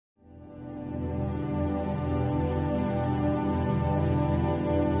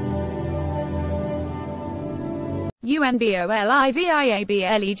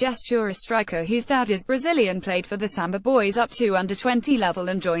UNBOLIVIABLE gesture. A striker whose dad is Brazilian played for the Samba Boys up to under-20 level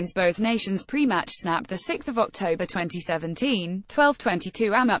and joins both nations. Pre-match snap 6 October 2017,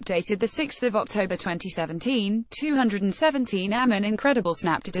 12:22 am. Updated 6 October 2017, 217 am. An incredible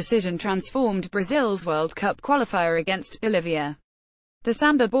snap to decision transformed Brazil's World Cup qualifier against Bolivia. The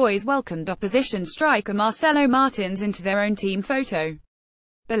Samba Boys welcomed opposition striker Marcelo Martins into their own team photo.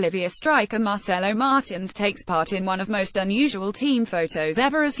 Bolivia striker Marcelo Martins takes part in one of most unusual team photos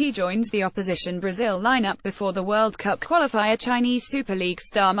ever as he joins the opposition Brazil lineup before the World Cup qualifier. Chinese Super League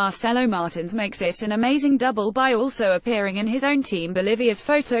star Marcelo Martins makes it an amazing double by also appearing in his own team Bolivia's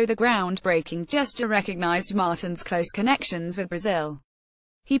photo. The groundbreaking gesture recognized Martins' close connections with Brazil.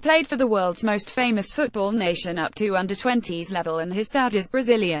 He played for the world's most famous football nation up to under-20s level and his dad is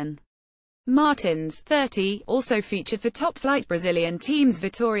Brazilian. Martins, 30, also featured for top-flight Brazilian teams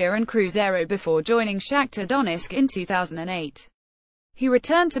Vitória and Cruzeiro before joining Shakhtar Donetsk in 2008. He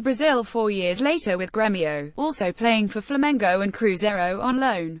returned to Brazil 4 years later with Grêmio, also playing for Flamengo and Cruzeiro on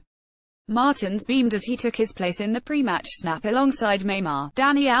loan. Martins beamed as he took his place in the pre-match snap alongside Neymar,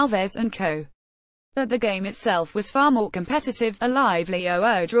 Dani Alves and co. But the game itself was far more competitive, a lively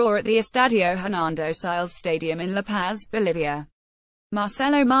 0-0 draw at the Estadio Hernando Siles Stadium in La Paz, Bolivia.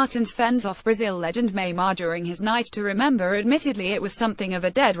 Marcelo Martins fends off Brazil legend Neymar during his night to remember. Admittedly it was something of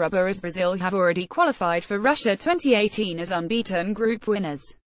a dead rubber as Brazil have already qualified for Russia 2018 as unbeaten group winners.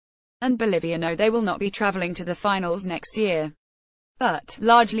 And Bolivia know they will not be traveling to the finals next year. But,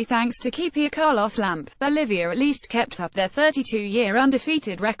 largely thanks to keeper Carlos Lamp, Bolivia at least kept up their 32-year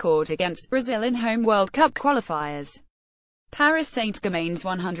undefeated record against Brazil in home World Cup qualifiers. Paris Saint-Germain's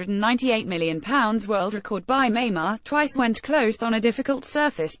 £198 million world record by Neymar twice went close on a difficult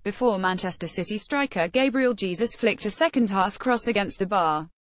surface, before Manchester City striker Gabriel Jesus flicked a second-half cross against the bar.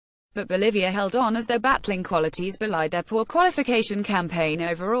 But Bolivia held on as their battling qualities belied their poor qualification campaign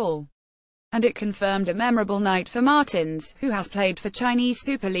overall. And it confirmed a memorable night for Martins, who has played for Chinese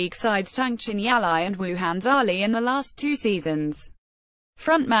Super League sides Changchun Yaoli and Wuhan Zhali in the last 2 seasons.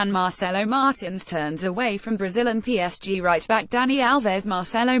 Frontman Marcelo Martins turns away from Brazil and PSG right-back Dani Alves.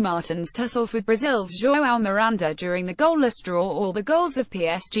 Marcelo Martins tussles with Brazil's João Miranda during the goalless draw. All the goals of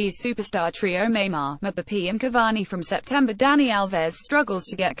PSG's superstar trio Neymar, Mbappé and Cavani from September. Dani Alves struggles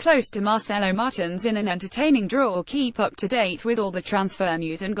to get close to Marcelo Martins in an entertaining draw. Keep up to date with all the transfer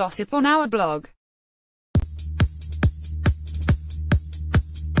news and gossip on our blog.